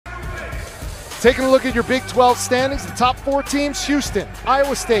Taking a look at your Big 12 standings, the top 4 teams, Houston,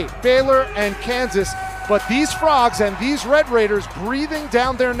 Iowa State, Baylor, and Kansas. But these Frogs and these Red Raiders breathing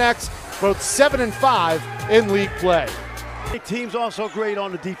down their necks, both 7-5 in league play. The team's also great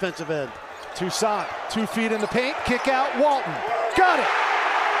on the defensive end. Toussaint, 2 feet in the paint, kick out, Walton, got it.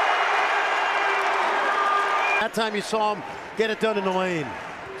 That time you saw him get it done in the lane.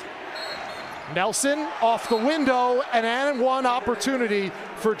 Nelson off the window, and one opportunity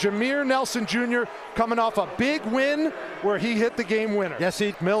for Jameer Nelson Jr. coming off a big win where he hit the game winner. Yes,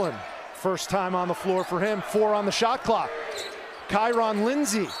 Millen, first time on the floor for him, 4 on the shot clock. Kyron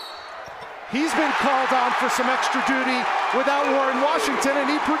Lindsey, he's been called on for some extra duty without Warren Washington, and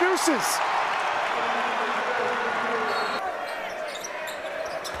he produces.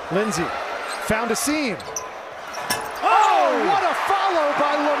 Lindsey found a seam. Oh, what a follow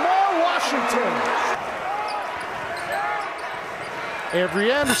by Lamar Washington.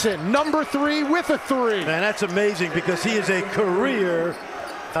 Avery Anderson, number 3 with a 3. Man, that's amazing because he is a career,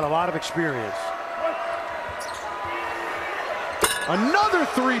 got a lot of experience. Another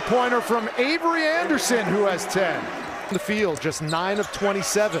 3-pointer from Avery Anderson, who has 10. The field, just 9 of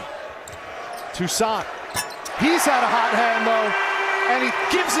 27. Toussaint, he's had a hot hand though, and he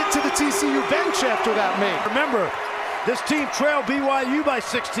gives it to the TCU bench after that make. Remember, this team trailed BYU by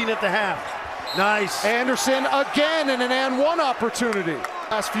 16 at the half. Nice. Anderson again in an and one opportunity.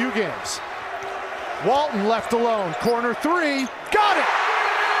 Last few games. Walton left alone. Corner 3. Got it!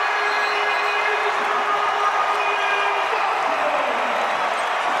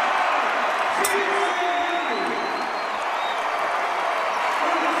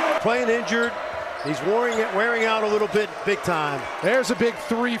 Playing injured. He's wearing out a little bit big time. There's a big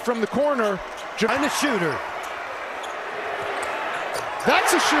 3 from the corner. And the shooter.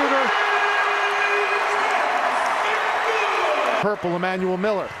 That's a shooter. Purple, Emanuel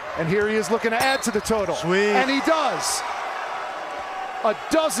Miller. And here he is looking to add to the total. Sweet. And he does. A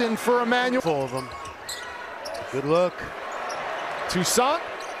dozen for Emanuel. Full of them. Good look. Toussaint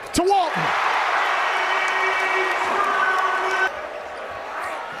to Walton.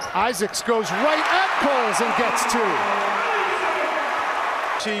 Isaacs goes right at Coles and gets 2.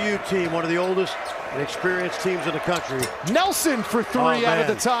 TCU team, one of the oldest and experienced teams in the country. Nelson for 3 out of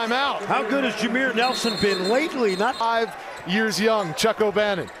the timeout. How good has Jameer Nelson been lately? Not 5 years young, Chuck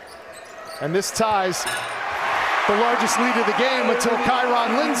O'Bannon. And this ties the largest lead of the game until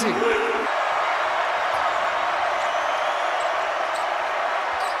Kyron Lindsey.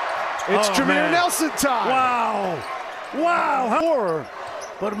 It's Jameer Nelson time. Wow. Wow.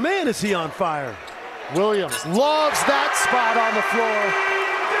 But man, is he on fire. Williams loves that spot on the floor.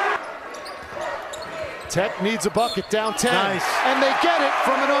 Tech needs a bucket, down 10. Nice. And they get it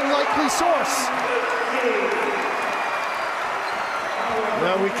from an unlikely source.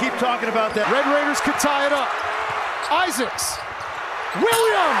 Well, we keep talking about that. Red Raiders could tie it up. Isaacs.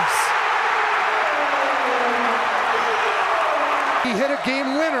 Williams. He hit a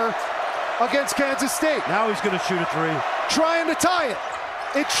game winner against Kansas State. Now he's going to shoot a 3. Trying to tie it.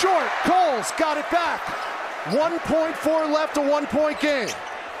 It's short. Coles got it back. 1.4 left, a 1-point game.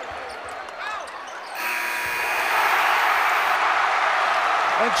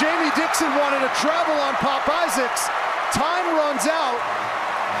 And Jamie Dixon wanted to travel on Pop Isaacs. Time runs out.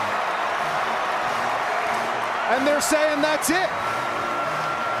 And they're saying that's it.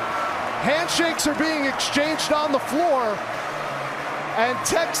 Handshakes are being exchanged on the floor. And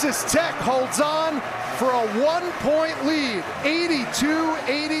Texas Tech holds on for a 1-point lead.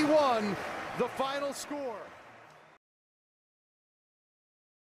 82-81, the final score.